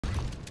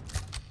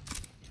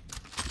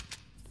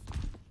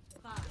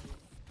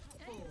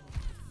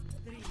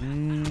You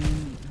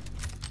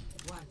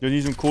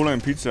need some cola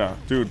and pizza.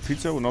 Dude,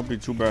 pizza would not be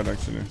too bad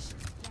actually.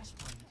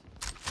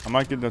 I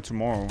might get that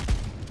tomorrow.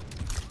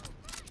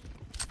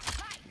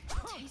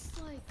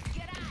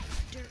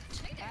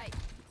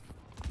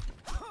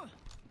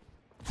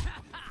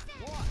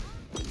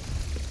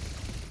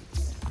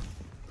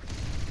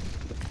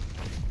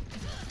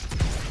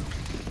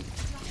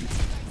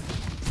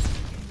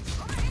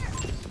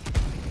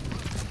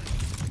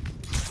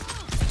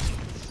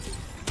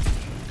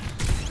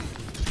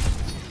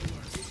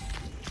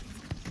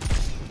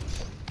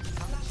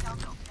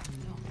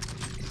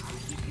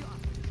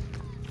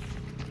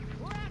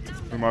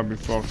 We might be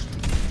fucked.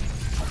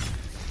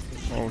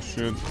 Oh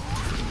shit.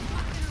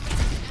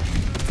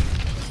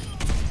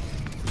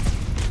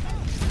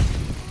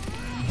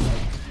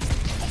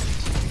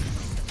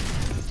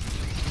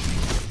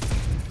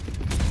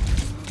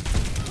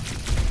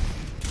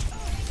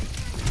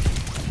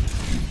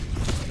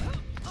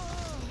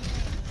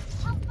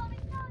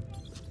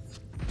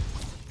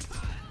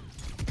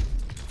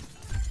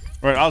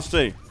 Right, I'll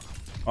stay.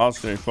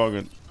 Fuck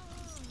it.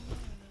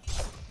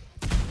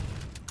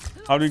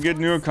 How do you get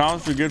new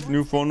accounts? You get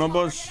new phone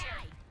numbers?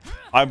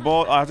 I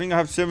think I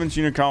have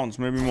 17 accounts,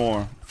 maybe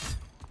more.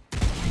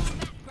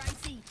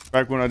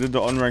 Back when I did the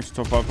unranked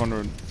top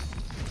 500.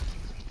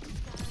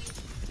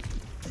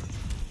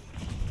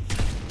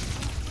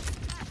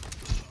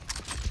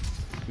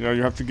 Yeah,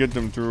 you have to get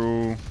them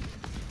through...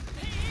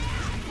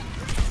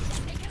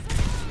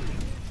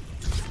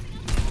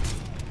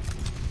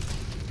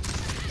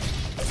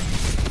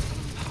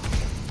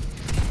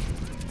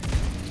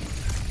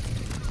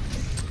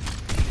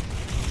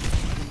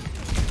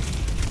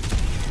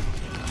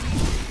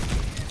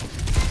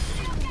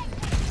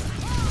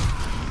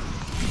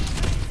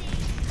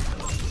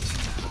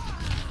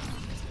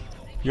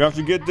 You have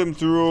to get them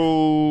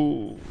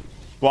through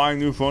buying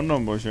new phone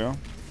numbers, yeah?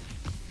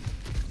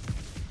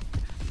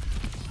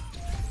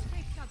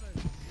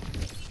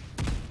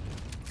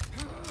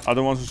 Are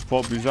the ones who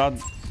support Blizzard?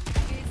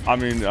 I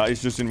mean,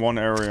 it's just in one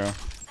area.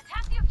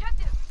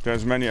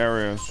 There's many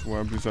areas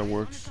where Blizzard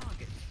works.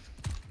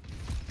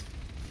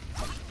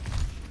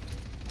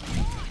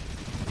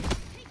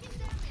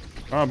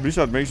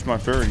 Blizzard makes my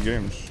favorite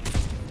games.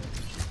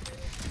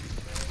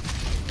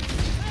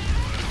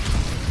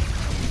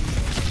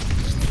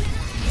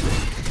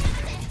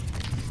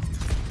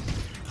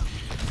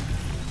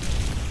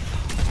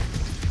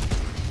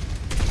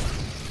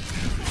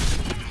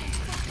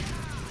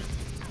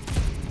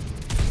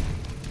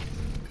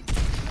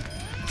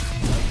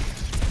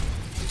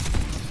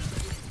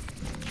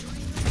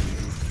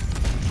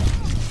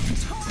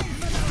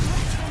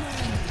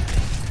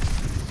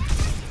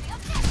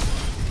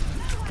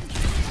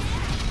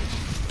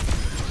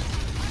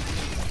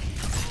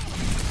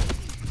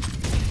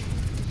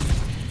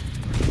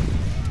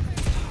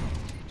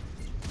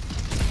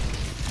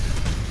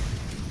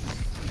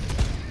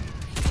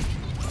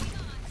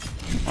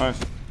 Nice.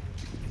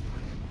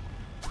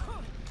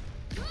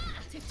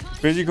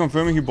 Basically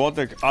confirming he bought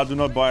the... I do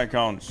not buy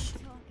accounts.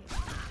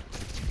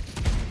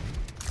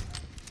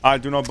 I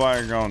do not buy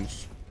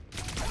accounts.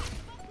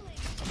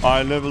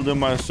 I leveled them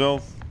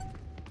myself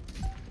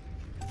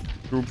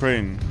through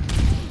pain.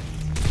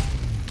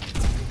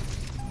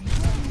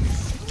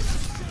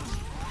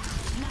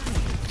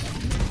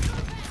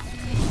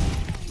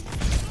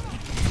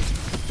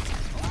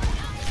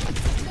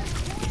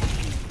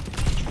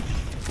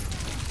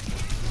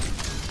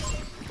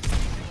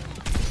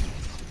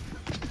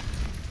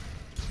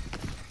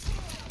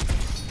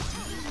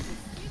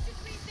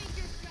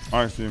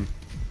 I see him.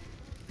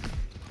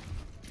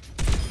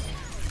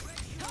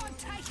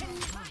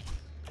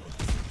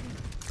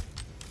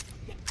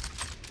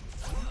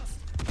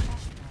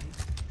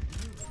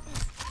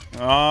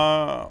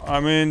 I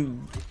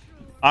mean,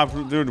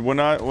 dude, when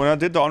I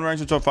did the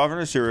unranked top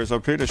 500 series, I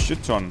played a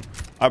shit ton.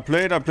 I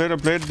played,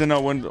 then I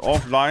went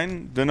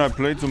offline, then I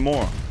played some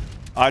more.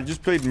 I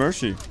just played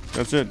Mercy.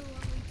 That's it.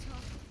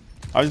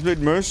 I just played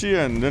Mercy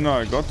and then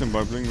I got them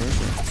by playing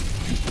Mercy.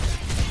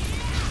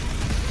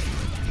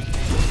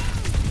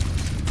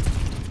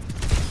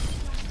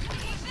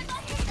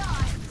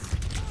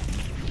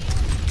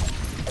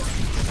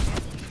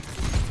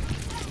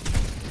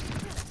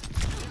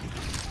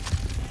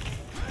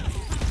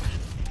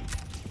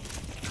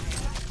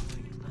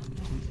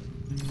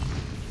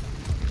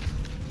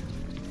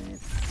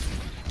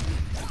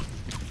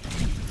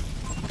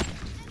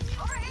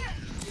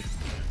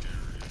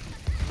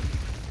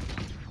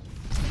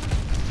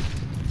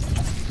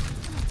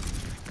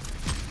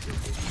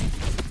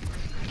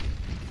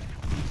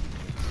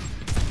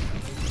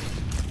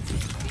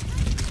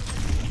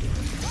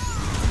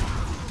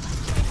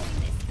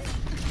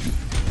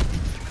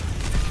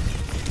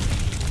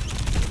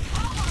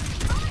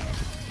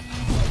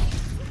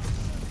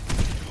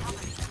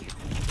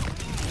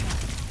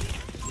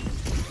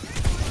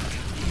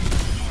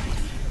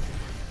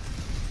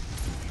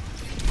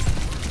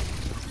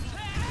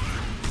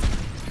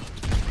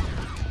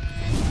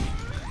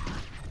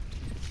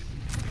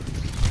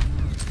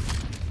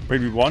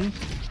 Maybe one.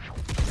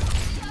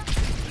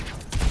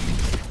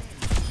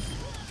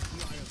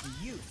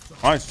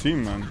 Nice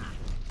team, man.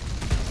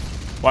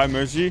 Why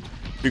Mercy?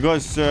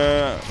 Because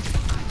there's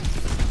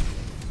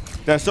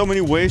so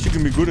many ways you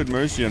can be good at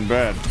Mercy and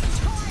bad.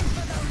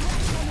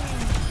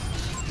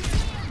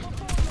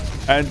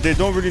 And they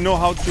don't really know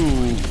how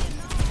to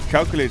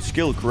calculate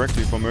skill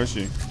correctly for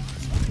Mercy.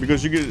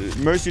 Because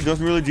Mercy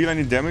doesn't really deal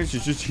any damage,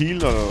 it's just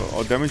heal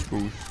or damage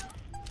boost.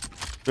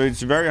 So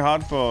it's very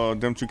hard for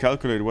them to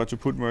calculate where to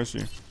put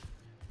Mercy.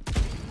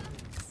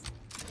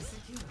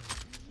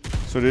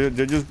 So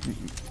they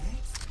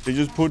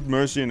just put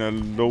Mercy in a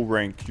low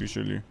rank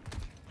usually.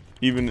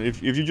 Even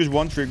if you just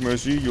one trick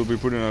Mercy, you'll be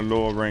put in a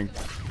lower rank.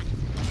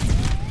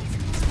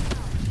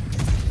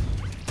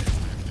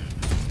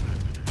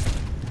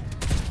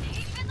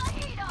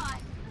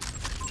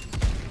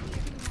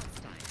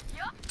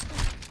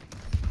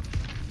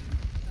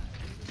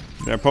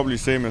 They're probably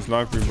same as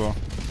Life Reaper.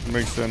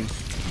 Makes sense.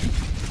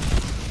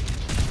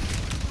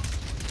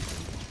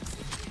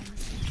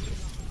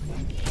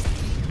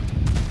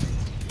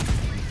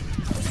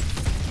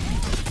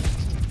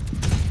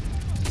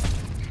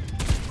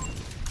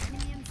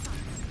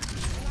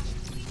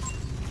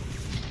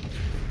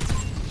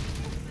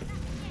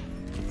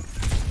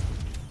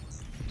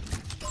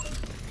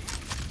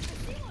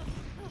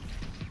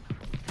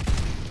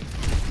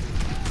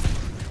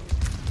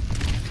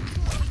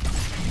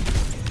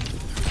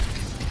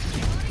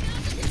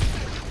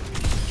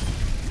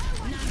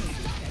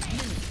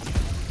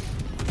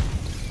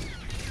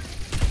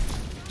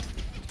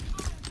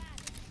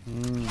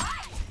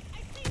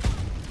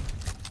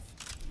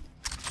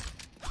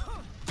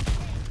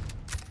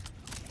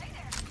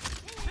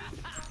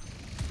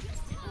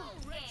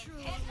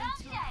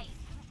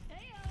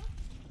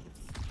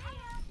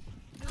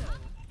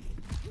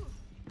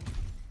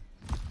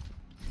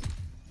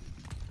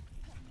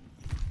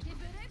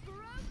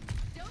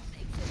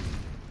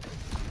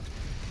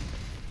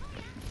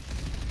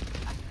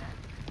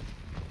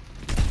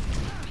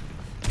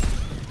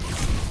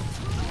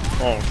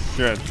 Oh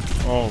shit.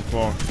 Oh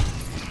fuck.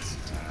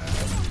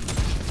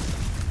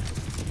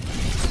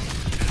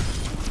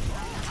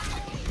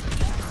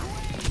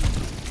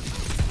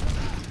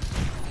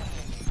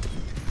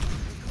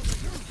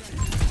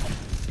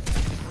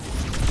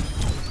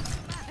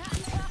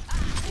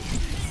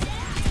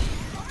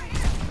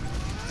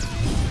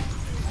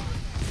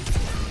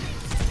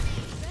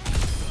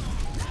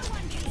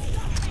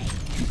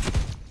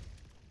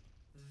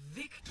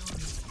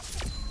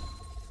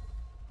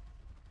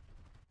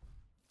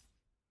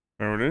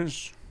 There it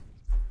is.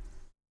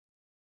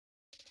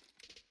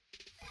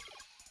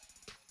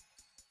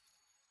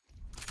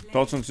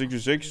 Thoughts on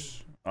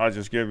 66? I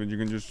just gave it. You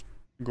can just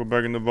go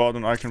back in the vault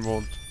and I can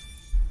vault.